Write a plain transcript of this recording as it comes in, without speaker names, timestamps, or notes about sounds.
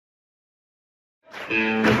There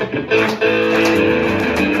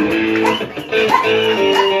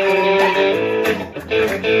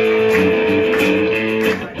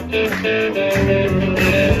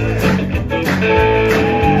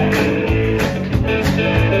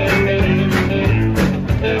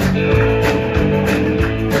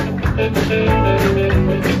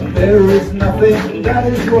is nothing that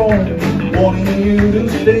is wrong wanting you to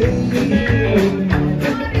stay.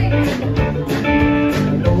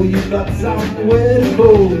 I know you've got somewhere to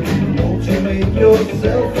go. Won't you make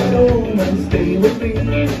yourself at home and stay with me?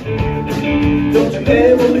 Don't you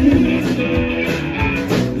ever leave.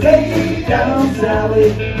 Lay down, Sally,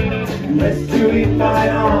 rest you in my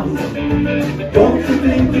arms. Don't you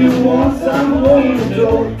think you want someone to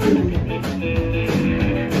talk to?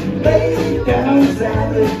 Lay down,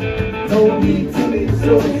 Sally, no need to leave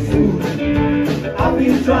so soon. I've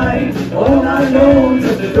been trying all night long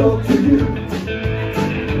just to talk to you.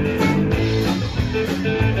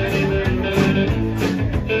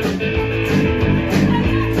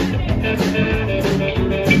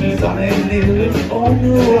 Sun ain't nearly on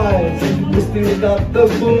the rise. We still got the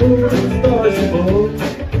moon and stars above.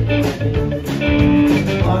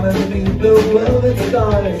 Underneath the velvet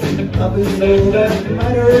skies, I'll be so that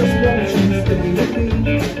matters. Won't you stay with me?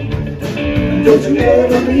 Don't you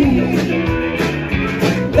ever leave.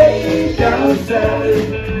 Lay down, Sally,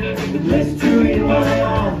 rest you in my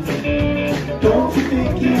arms. Don't you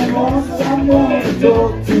think you want someone to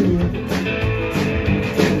talk to?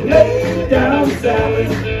 Lay down, Sally,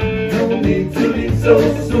 no need to leave so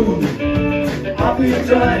soon. I've been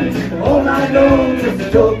trying all night long just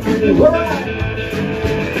to talk to you.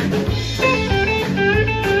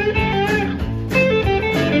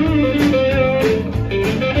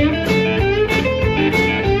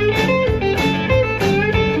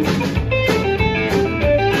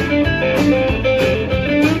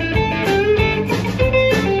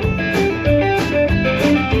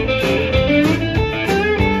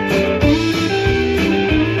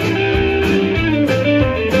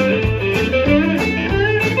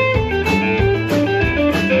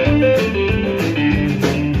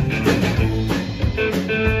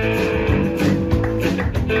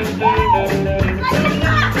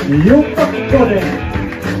 You got it.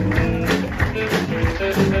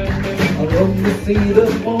 I love to see the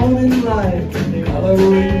morning light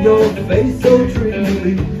coloring your face so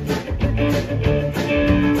dreamily.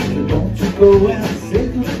 So don't you go and say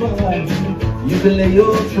goodbye. You can lay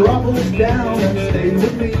your troubles down and stay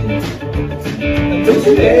with me. And don't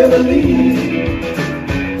you ever leave.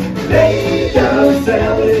 Lay down,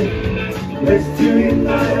 Sally, rest you in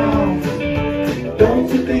my arms. Don't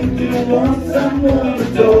you think you want someone to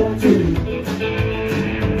talk to?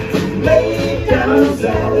 Lay down,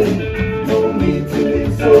 Sally, no need to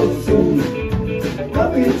leave so soon.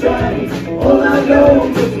 I've been trying all night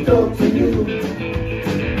long just to talk to you.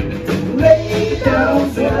 Lay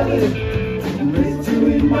down, Sally, rest you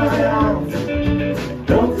in my arms.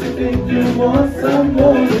 Don't you think you want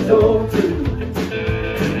someone to talk to?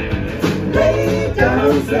 Lay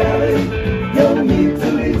down, Sally, no need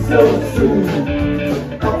to leave so soon.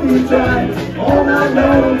 I've trying all night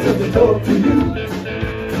long just to talk to you.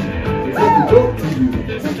 Talk to you.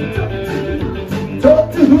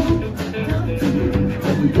 Talk to who?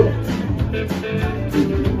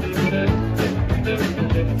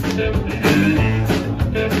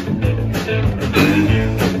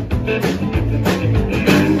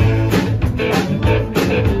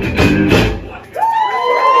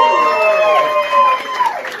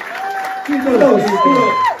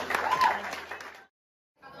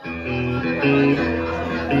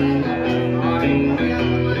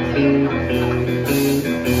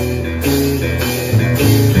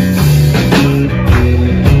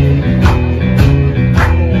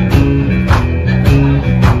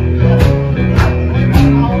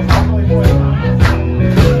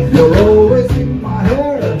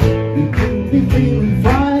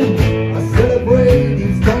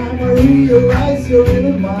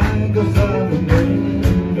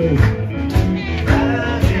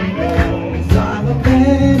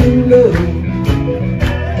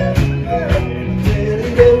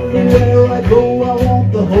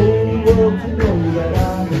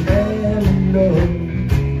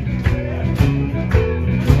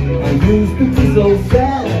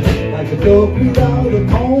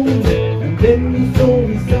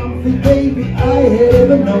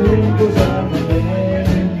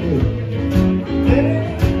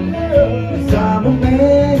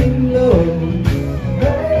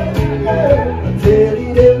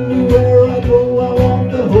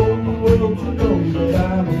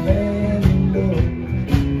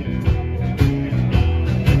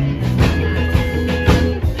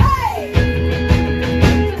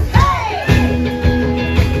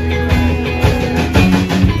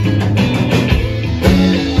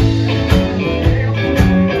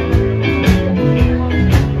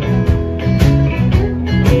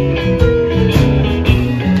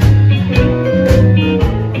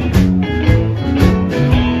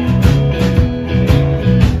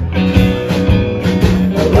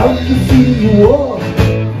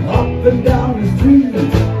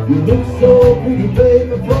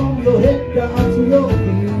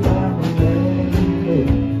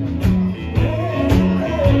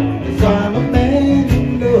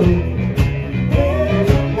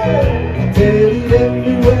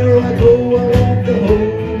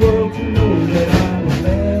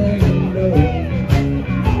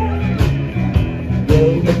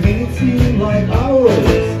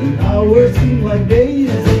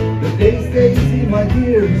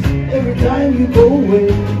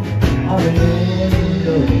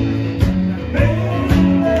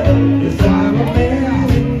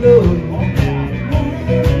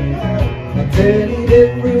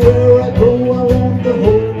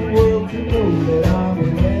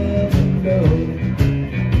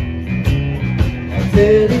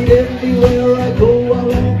 said it everywhere I go. I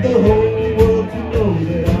want the whole world to know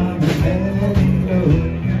that I'm a man in love.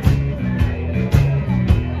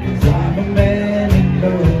 'Cause I'm a man in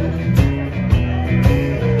love.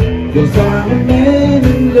 'Cause I'm a man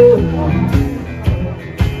in love.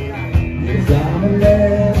 'Cause I'm a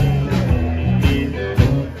man.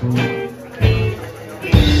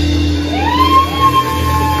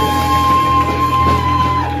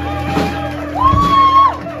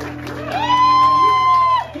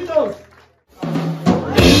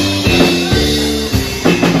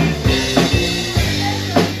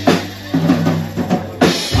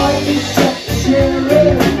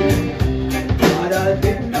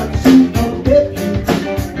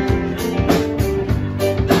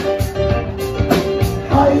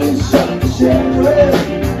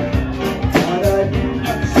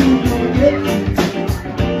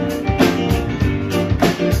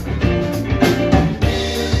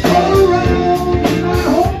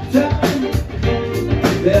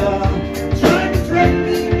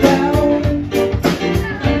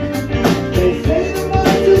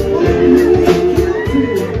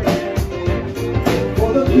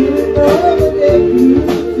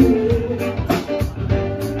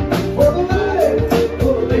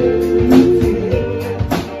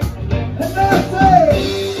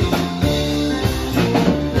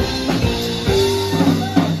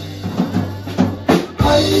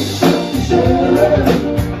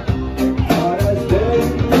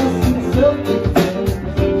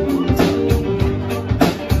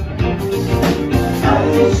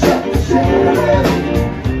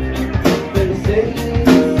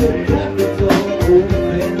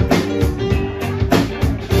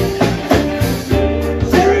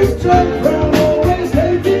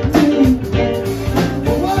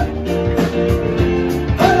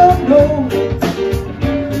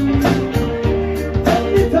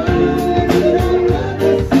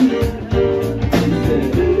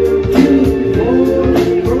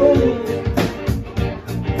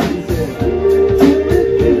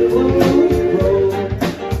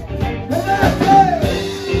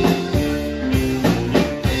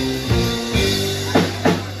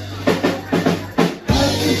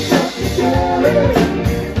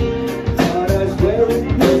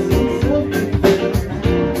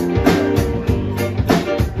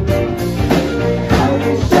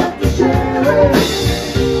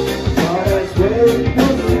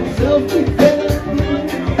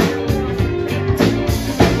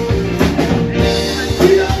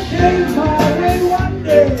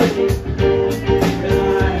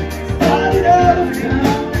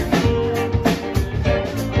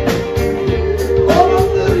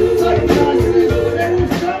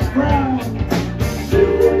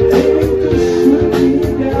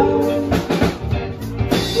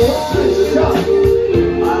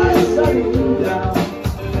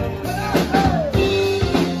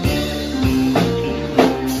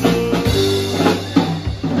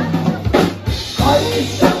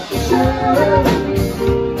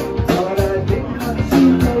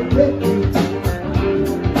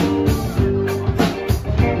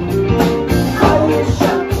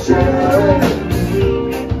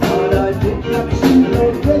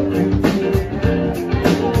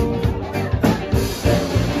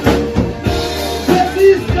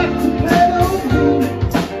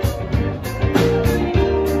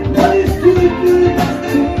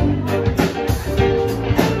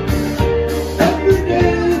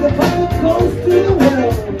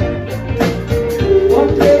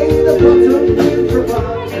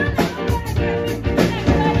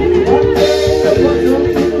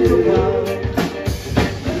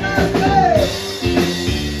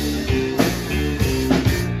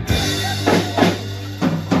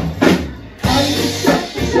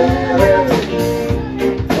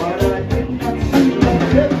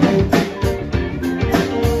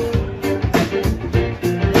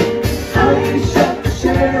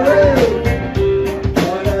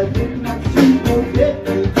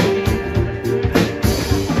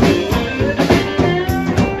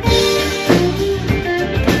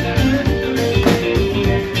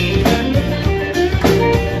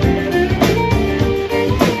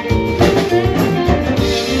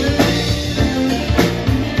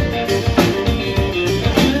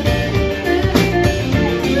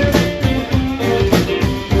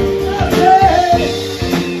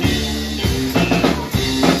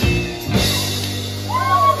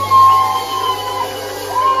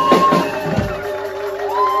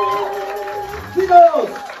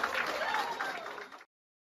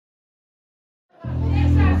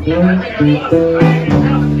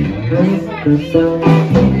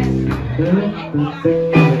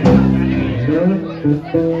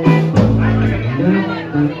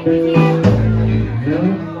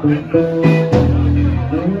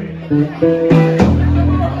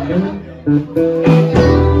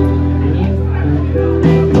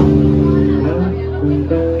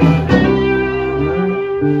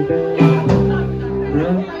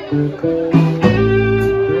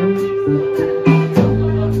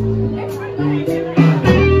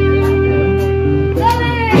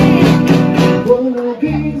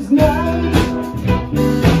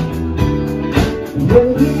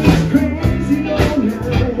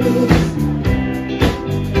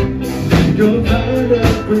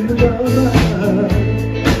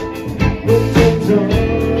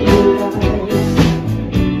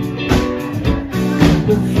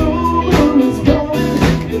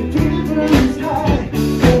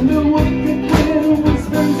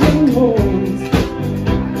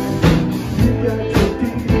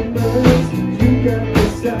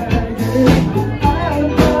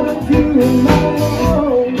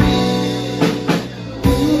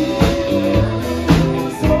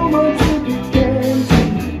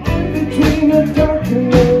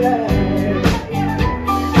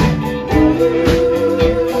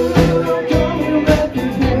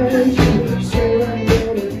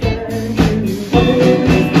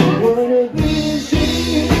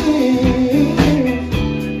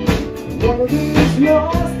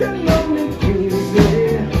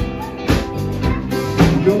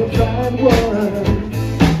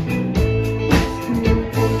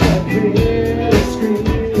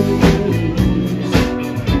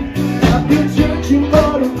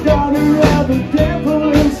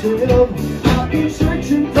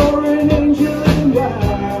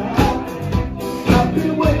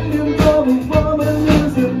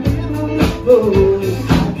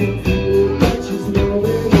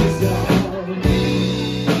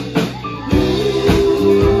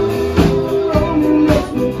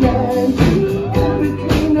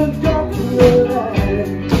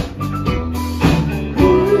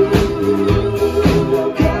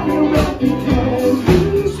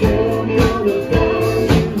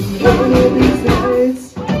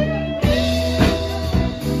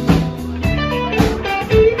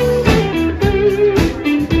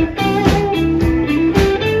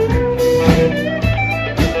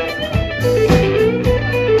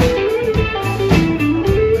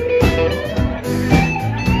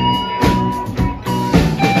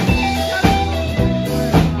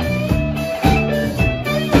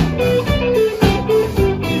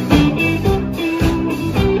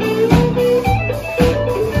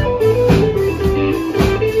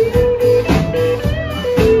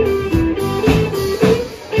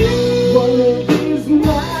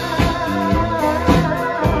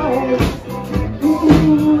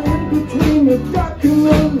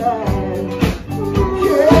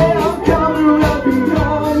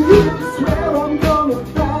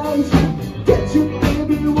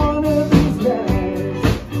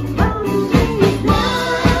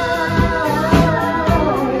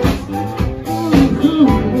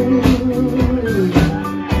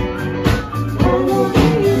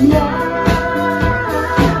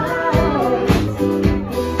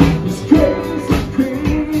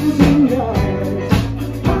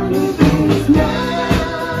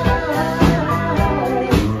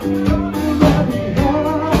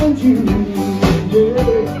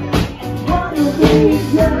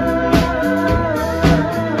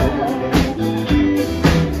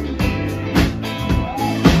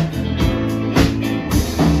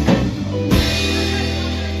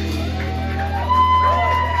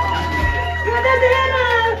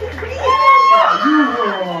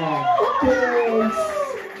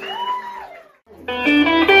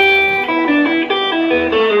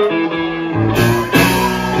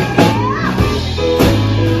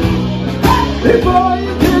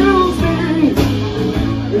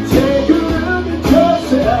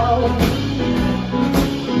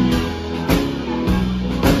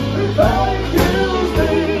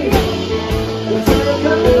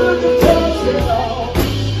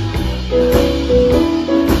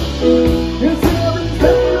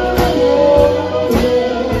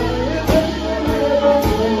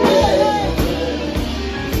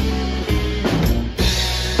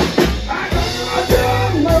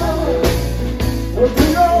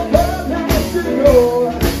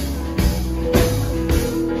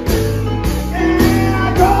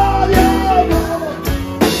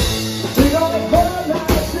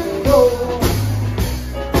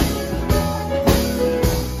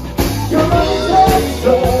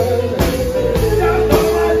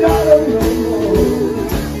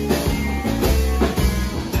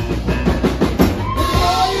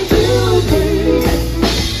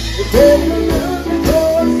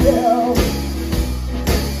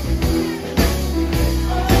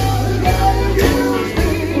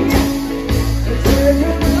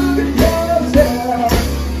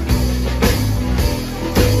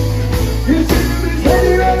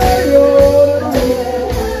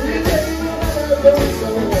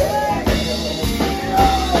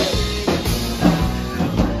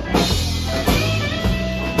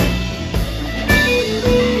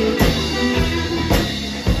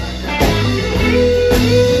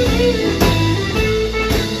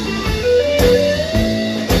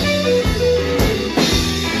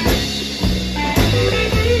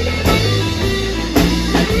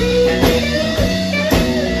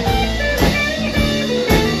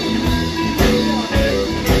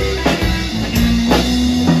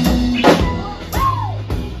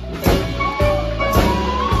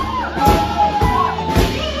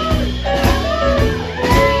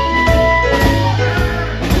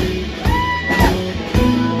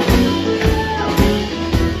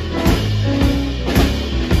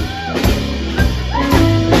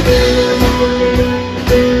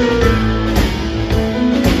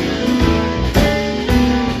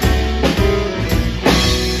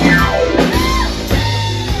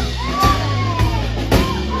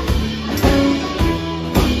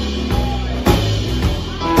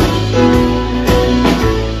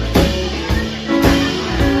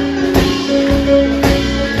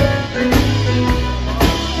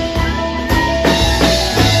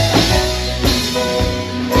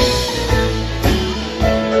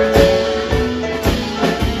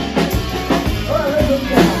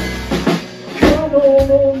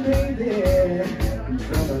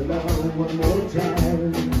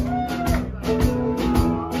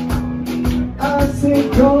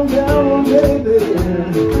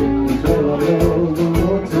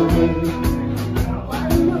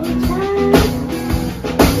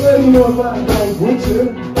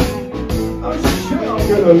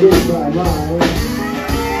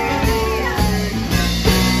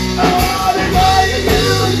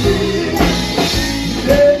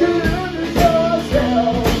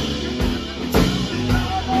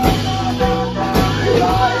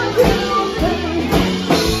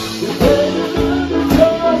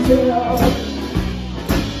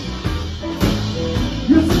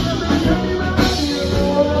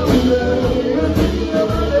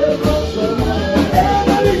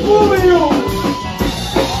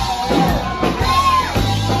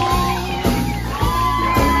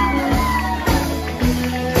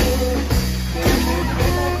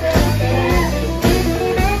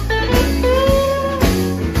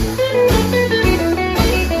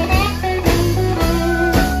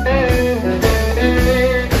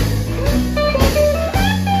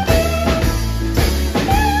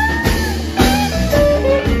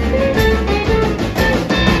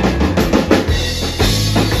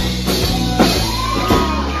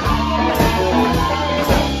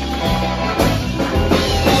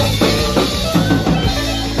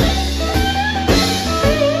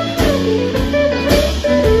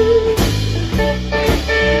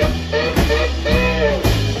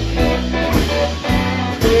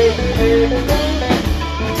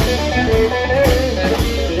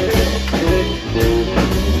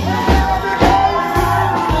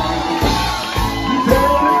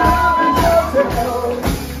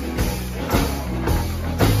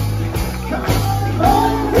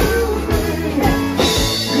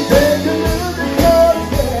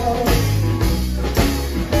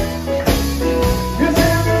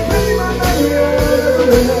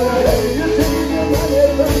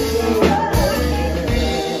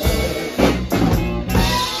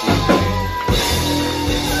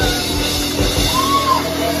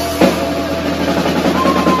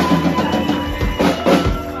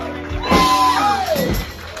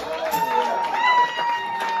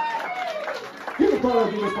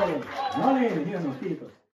 No niin, hienoa,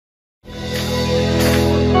 kiitos.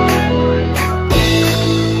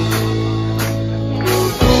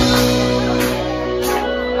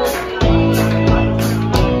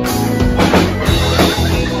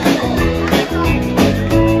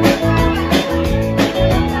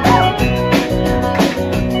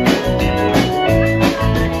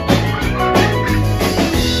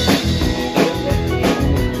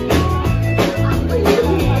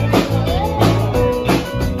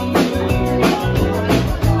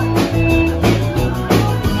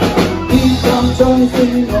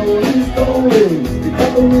 Singing all these stories, you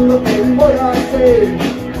got to look at what I say.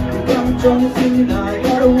 You got me Johnny singing, I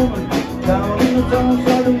got a woman down in the town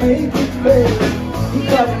trying to make it pay. You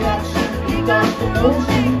got the action, you got the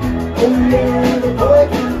motion, oh yeah, the boy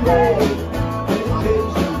can play.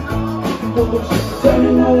 Dedication, devotion,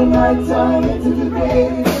 turning all the night time into the day.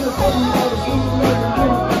 In the summer night, the sweet night,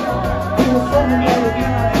 in the summer night.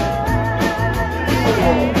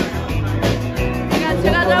 Ingat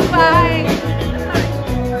sila sampai.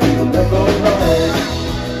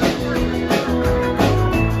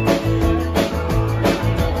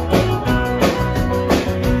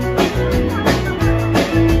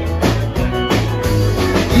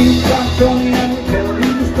 Tony and tell me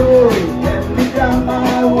the story. Every time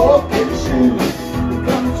I walk in the shoes, you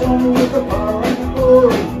come to me with a bar and a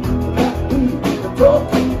story. Got beat, the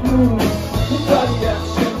talking blues. He got the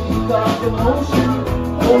action, he got the motion.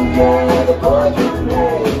 Oh yeah, the boy can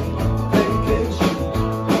play. Vacation,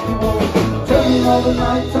 he won't turn all the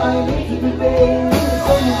night time into the day. The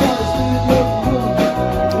sun is on the street, looking good.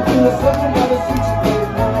 We do the second by the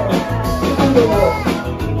 6-8 night. We do the work,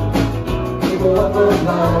 we go what goes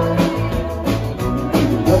on.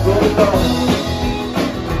 What goes on.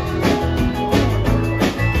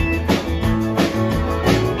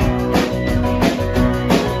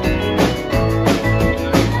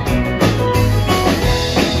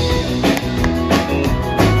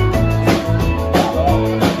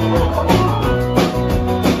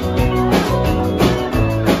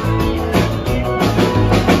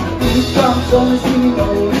 Only seen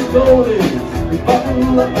all these stories. If I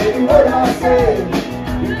feel like every word I say,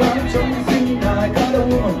 you got a choice and I got a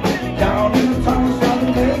woman down in the town trying to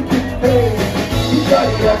make it pay. You got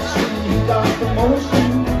the action, you got the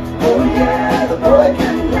motion. Oh yeah, the boy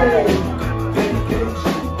can play.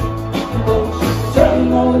 Dedication, devotion,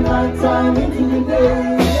 turning all the night time into the day.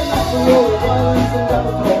 And that's the road of violence and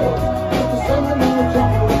never cause. But the something in the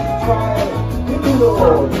jungle is to try. You do the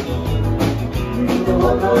road, you do the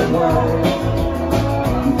one goes wide.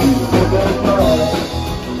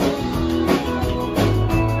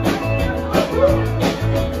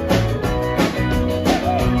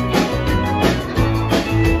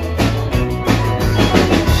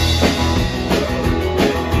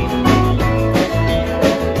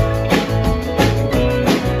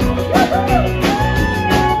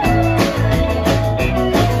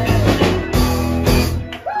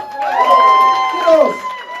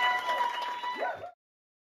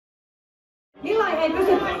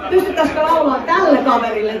 Pystyttäisikö laulaa tälle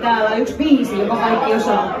kaverille täällä yksi biisi, joka kaikki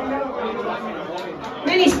osaa?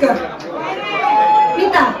 Meniskö?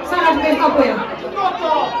 Mitä? Saadaanko meidän kapuja?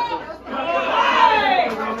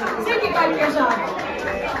 Senkin kaikki osaa.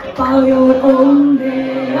 Paljon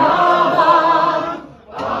onnea vaan,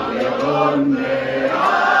 paljon onnea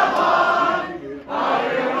vaan,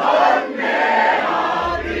 paljon onnea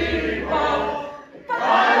Timo,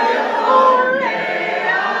 paljon onnea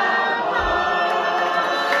vaan.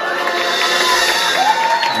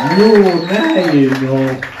 Juu, näin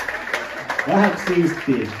on. Vähän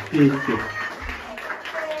siistiä. Kiitti.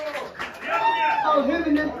 On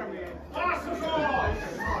hyvin nyt.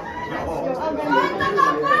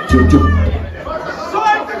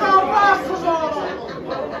 Soittakaa bassosoolo!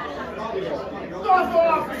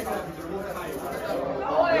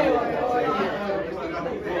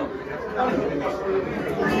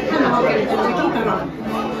 Hän on oikein kitara.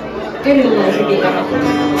 Erilaisen kitara.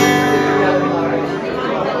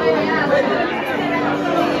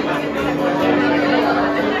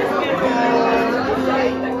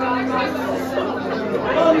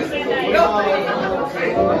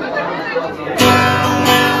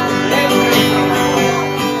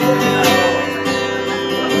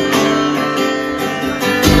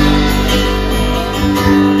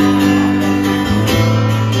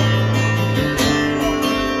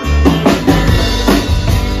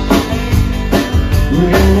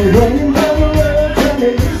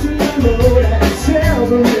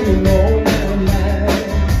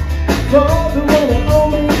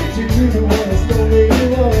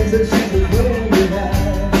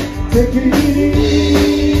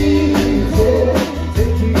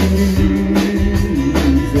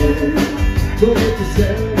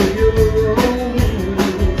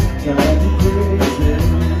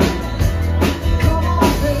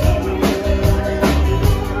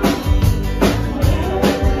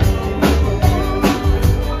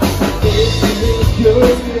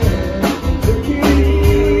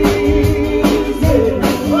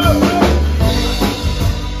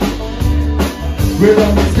 We're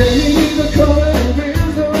on the standing in the corner and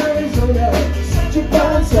wheels are running so loud. Such a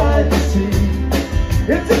fine sight to see.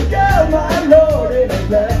 It's a girl, my lord, in a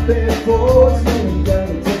black bed for slowing down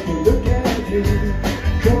and take a look at me.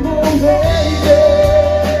 Come on, baby,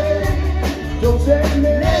 don't say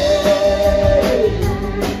nay.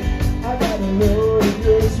 I gotta know if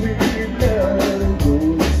you're sweet love and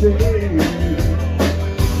don't say.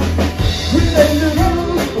 We lay the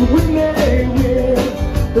rules, we may win,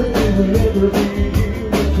 but we will never be.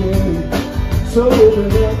 So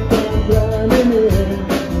open up and climbing in,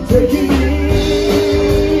 take it easy.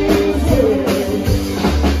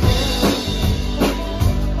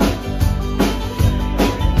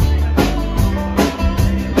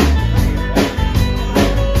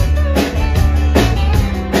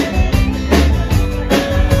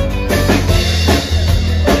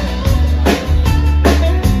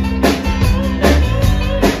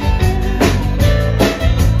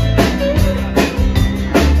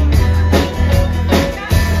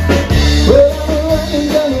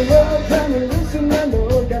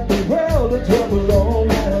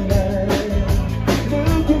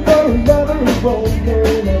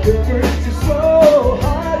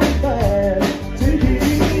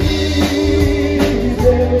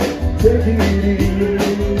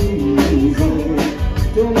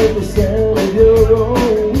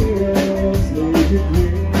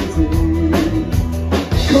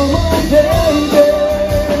 baby,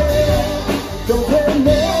 don't tell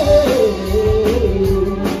me.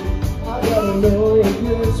 I gotta know if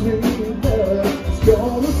your sweet love is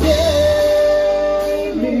gonna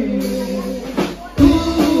save me. Ooh,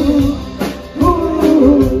 ooh,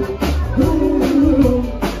 ooh, ooh,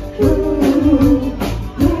 ooh.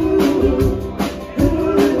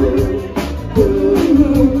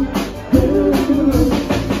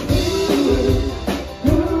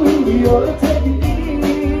 You ought to take it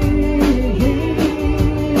easy.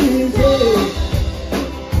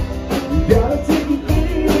 You gotta take it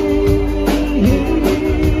easy.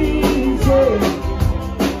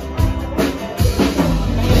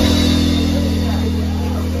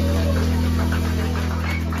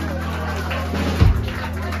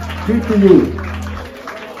 50 you.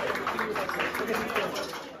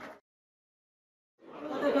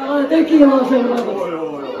 Otetaan tequilaa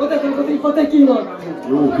seuraavaksi. Otetaanko Tippa tequilaa?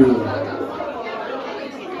 Joo, kyllä.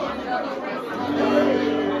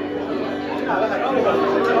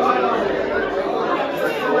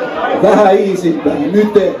 Vähän iisimpää.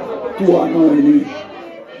 Nyt tuo noin niin.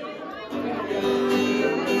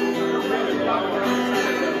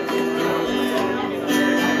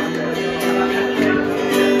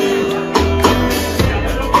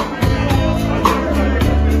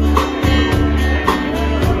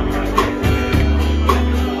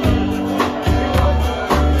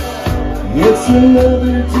 It's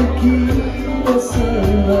another tequila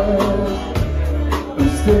sunrise. I'm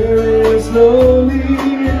staring slowly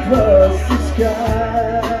across the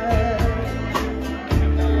sky.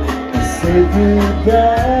 I say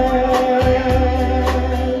goodbye.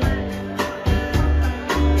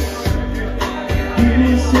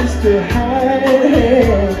 Here's Sister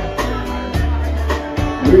Hyde,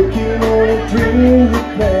 working on a dream we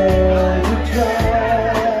plan to try.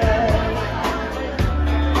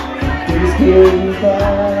 Days going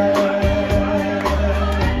by.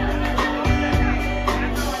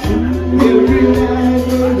 Every night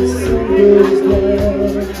when the sun goes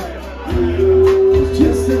down, it's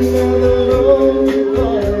just another lonely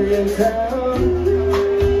boy in town.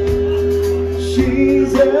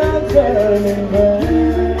 She's a drowning man.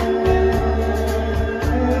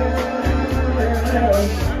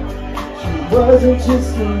 She wasn't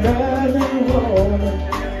just another woman,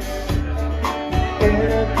 and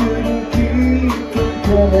I couldn't keep from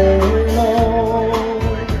coming on.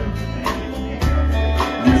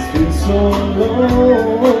 It's been so long.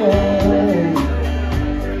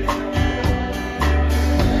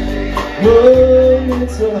 Oh,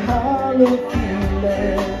 it's a hollow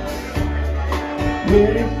feeling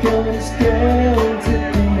when it comes down to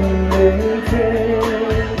being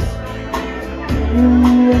friends.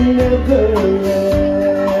 Ooh, never end.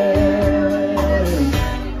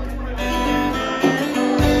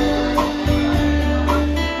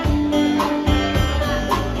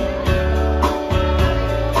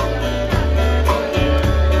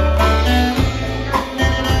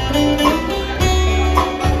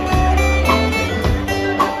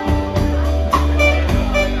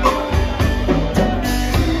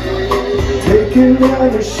 Taking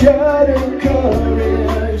out a shot of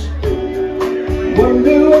courage,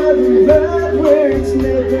 wonder why the right words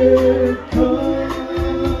never come.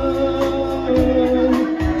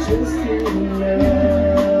 Just enough.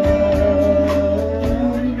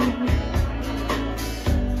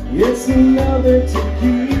 It's another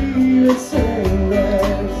tequila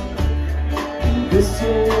sunrise. This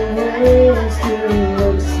whole world still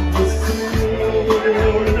looks the same.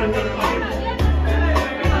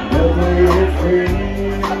 Never afraid.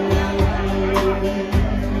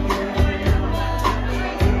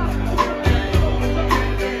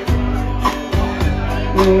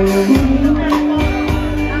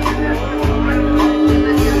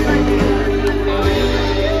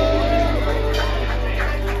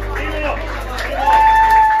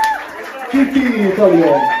 Kiki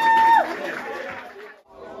Kuljun.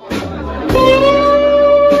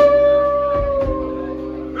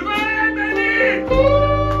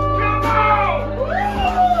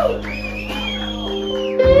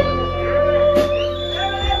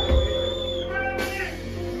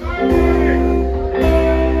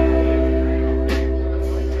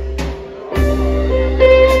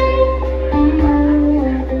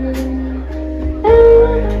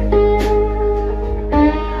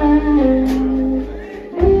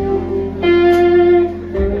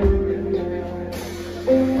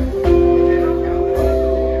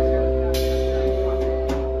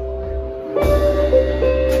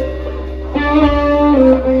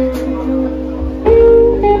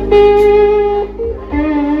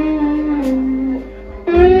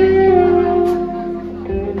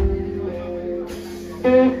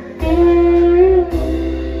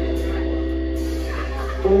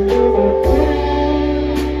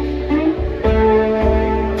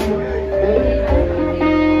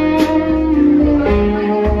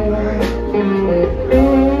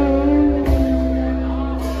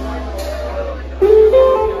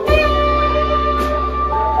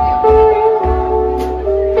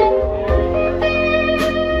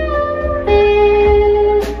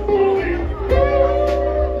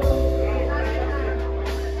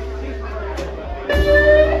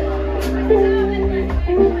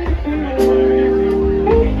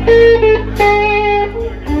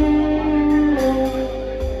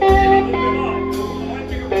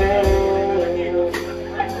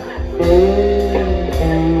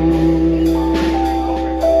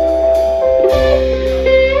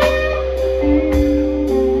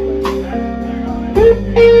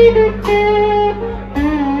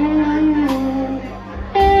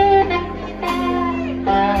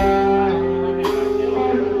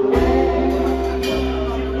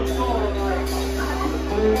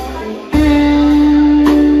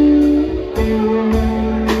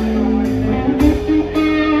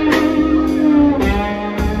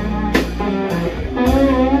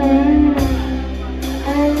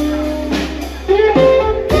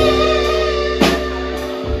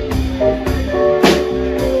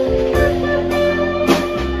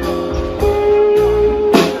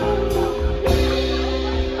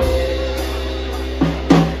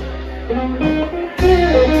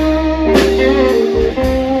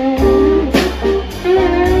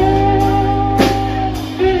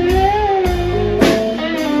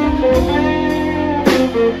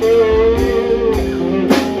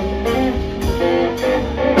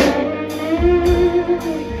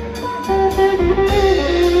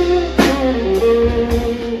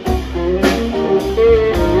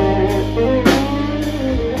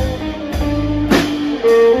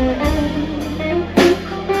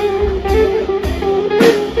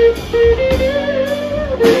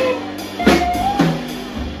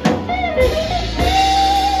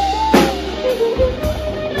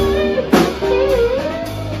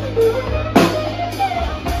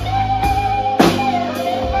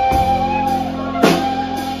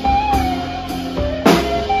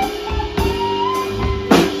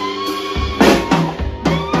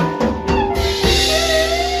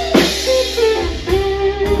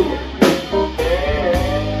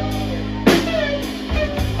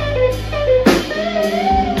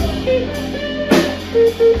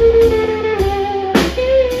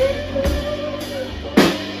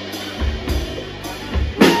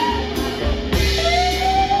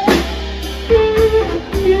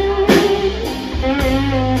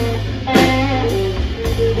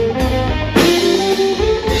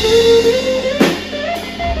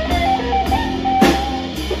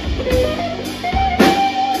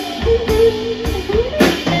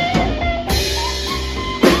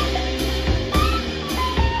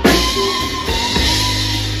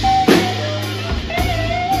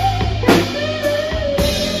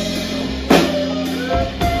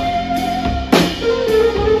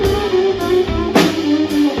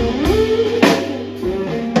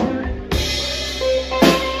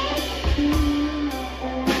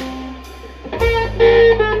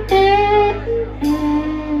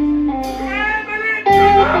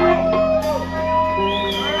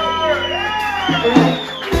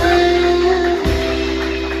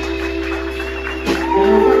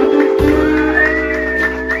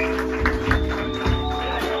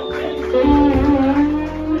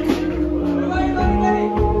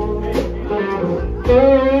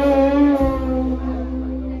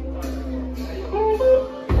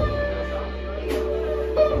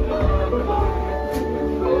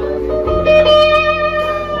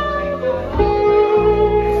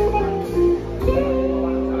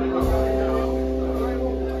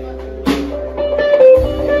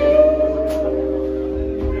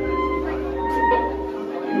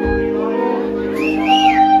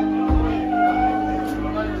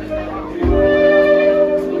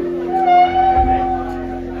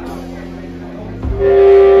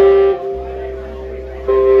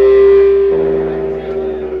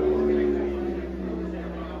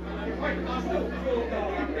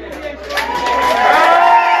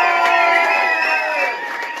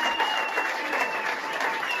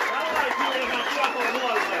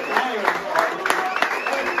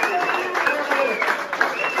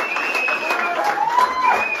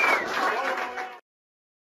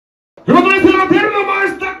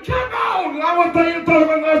 lauantai-iltaa,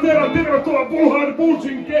 hyvät naiset ja herrat, tervetuloa Bullhide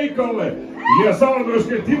Bootsin keikalle. Ja saan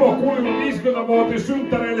myöskin Timo Kuljun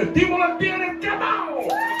 50-vuotissynttäreille Timolle pienet kämau!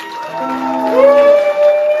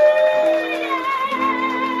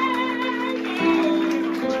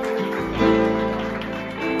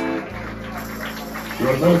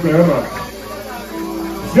 Hyvät naiset ja herrat,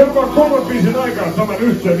 seuraavan 3 biisin aikaan tämän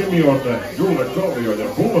yhteen nimi on You Accuse Me ja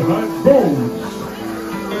Bullhide Boots.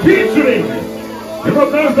 Featuring,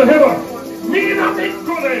 hyvät naiset ja herrat, Miina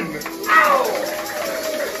Mikkonen! Au!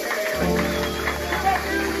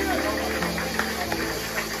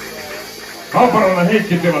 Haaparainen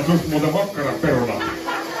Heikki tilasi just muuten makkaraperuna.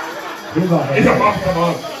 Hyvä. Ihan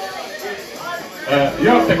mahtavaa.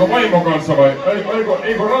 Jaatteko vaimon kanssa vai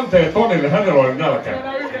eikö Ranteen Tonille, hänellä oli nälkä?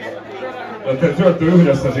 Ja te syötte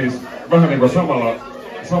yhdessä siis vähän niinku samalla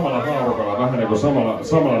haarukalla, vähän niinku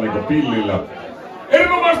samalla niinku pillillä.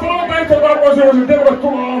 Erinomaista lauantai-iltaa, arvoisa yleisö,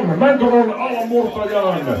 tervetuloa Mäntyluodon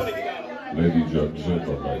Aallonmurtajaan. Ladies and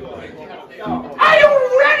gentlemen. Are you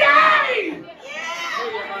ready?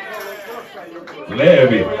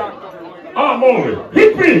 Leevi. Molli.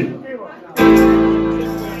 Hippi!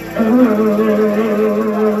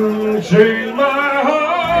 Unchain my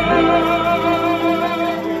heart,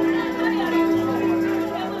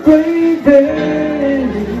 baby.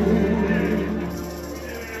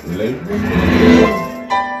 Let me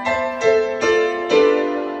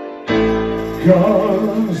go,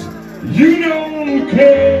 'cause you don't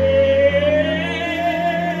care.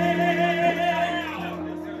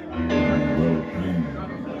 Well,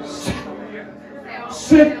 please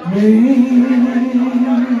set me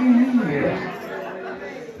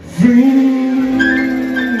free.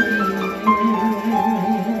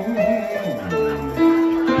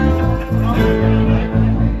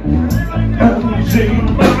 Unchain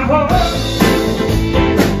my heart,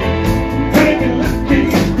 baby, let me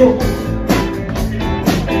go.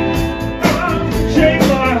 Unchain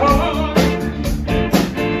my heart,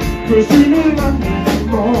 'cause you know I need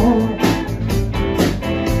more.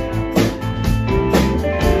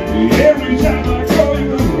 Every time I call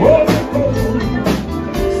you on the phone,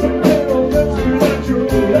 something will let you let you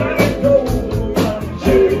let it go.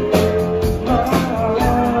 Unchain my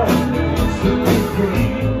heart, set me free.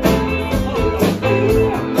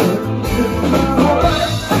 Unchain my heart,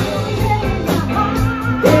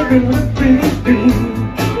 baby, let me be.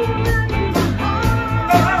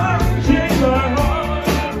 Unchain my heart,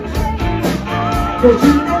 'cause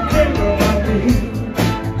you don't care about me.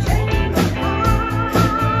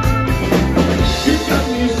 You got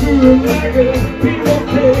me feeling like a be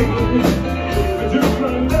okay. Just my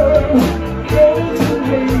love goes to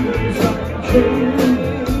waste. Unchain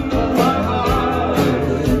my heart,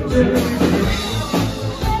 set me free.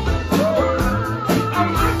 I'm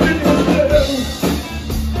in love,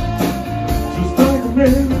 just like a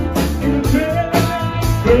man can tell,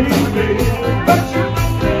 baby. But you know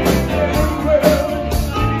me very well,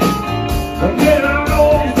 and then I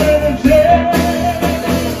know that it's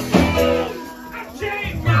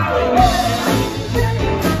Unchain my heart,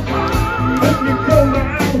 let me go my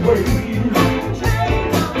way. Unchain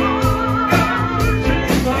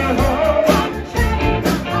my heart,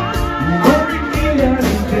 worry me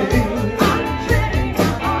every day.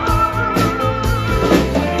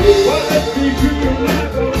 Well, let me do you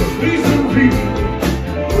like a reason be.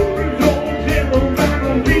 Don't care about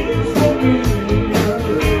a reason for me.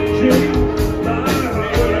 Unchain my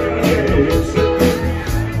heart, yes.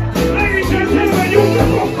 Ladies and gentlemen, you can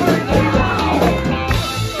go right now.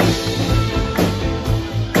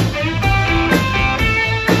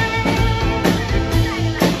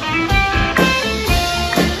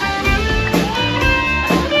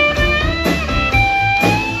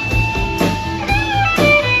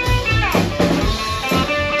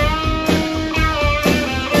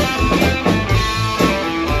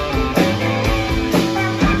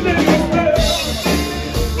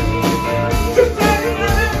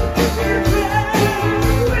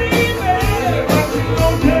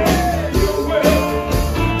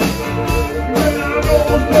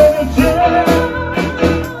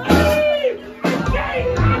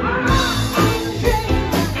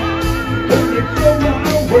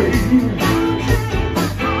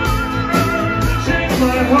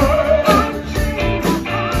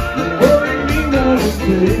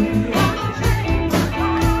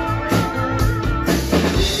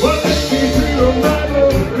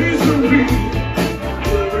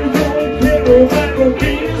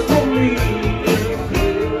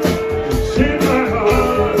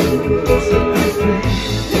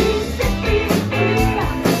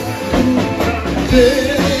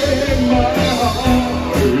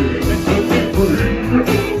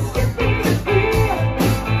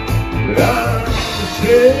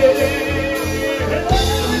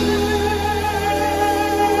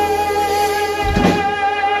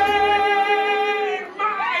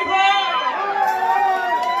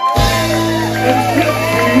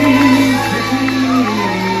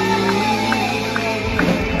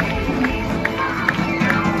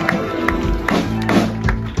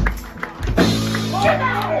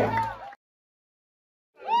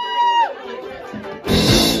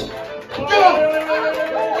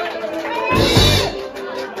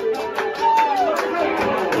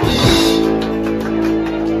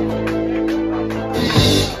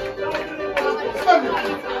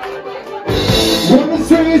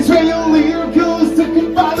 Streets where your leader goes to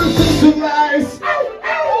confide in socialize.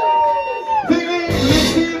 They ain't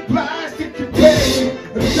liquid plastic today,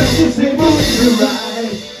 and just the same way you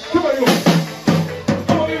rise. Come on, yo.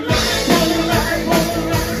 All your life,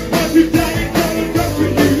 every day coming up for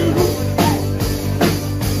you.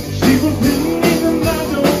 She was living in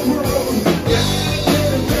another world.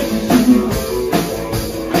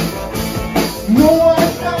 No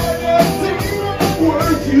one ever seen the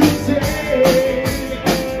words you say.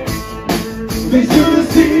 They should have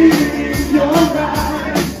seen your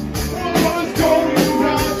eyes. What's going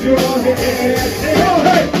around your head? Hey, oh,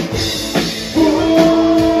 hey!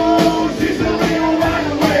 Ooh, she's a little right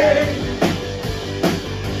away.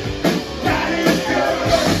 That is good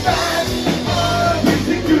or bad. Oh, it's a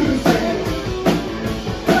good say.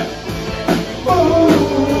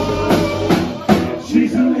 Ooh,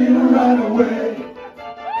 she's a little right away.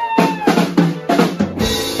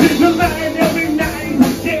 She's a line every night.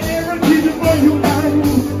 Guaranteed for you life.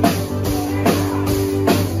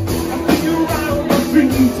 I see you around the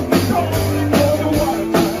streets, calling all the water.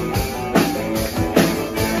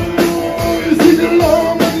 You see the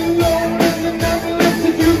long and long and the nothing left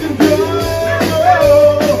that you can go.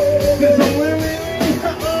 There's only me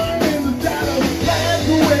in the shadow, flash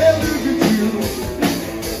away, look at you.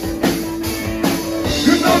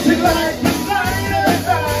 You know she like the light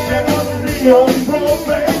and all the neon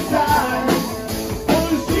propane time.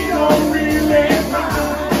 She don't really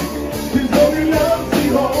mind. She's only love she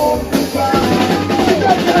holds to find.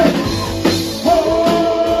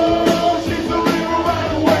 Oh, she's a little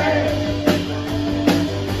right away.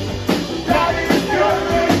 That is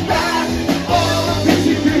good and bad. All the things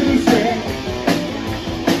she couldn't say.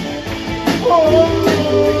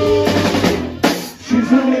 Oh,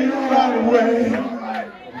 she's a little right away.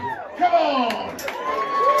 Come on.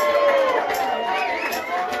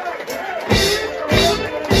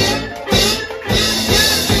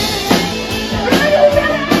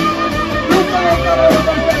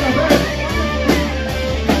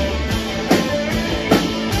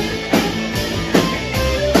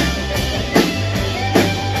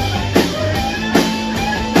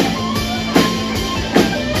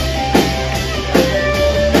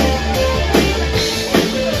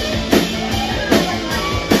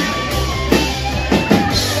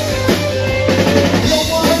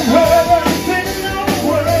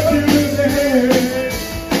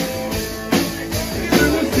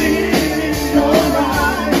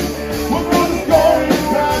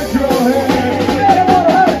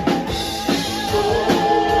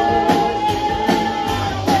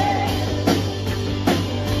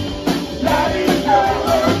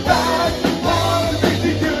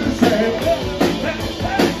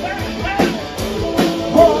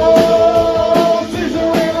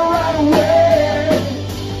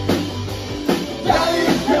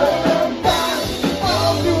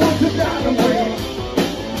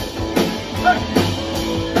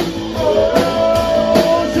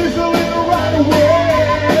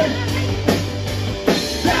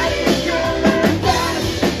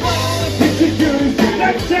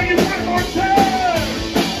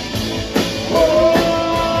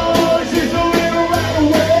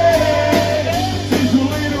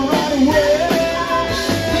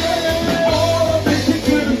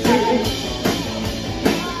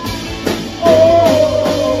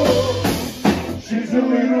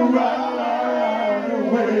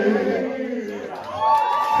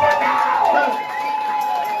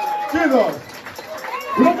 Kiitos!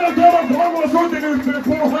 Lopetetaan toivolla soitin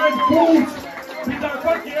Bullhide Boots! Pitää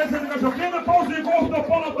kaikki ensin, jos on pienen pausiin kohta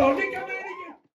palataan. Mikä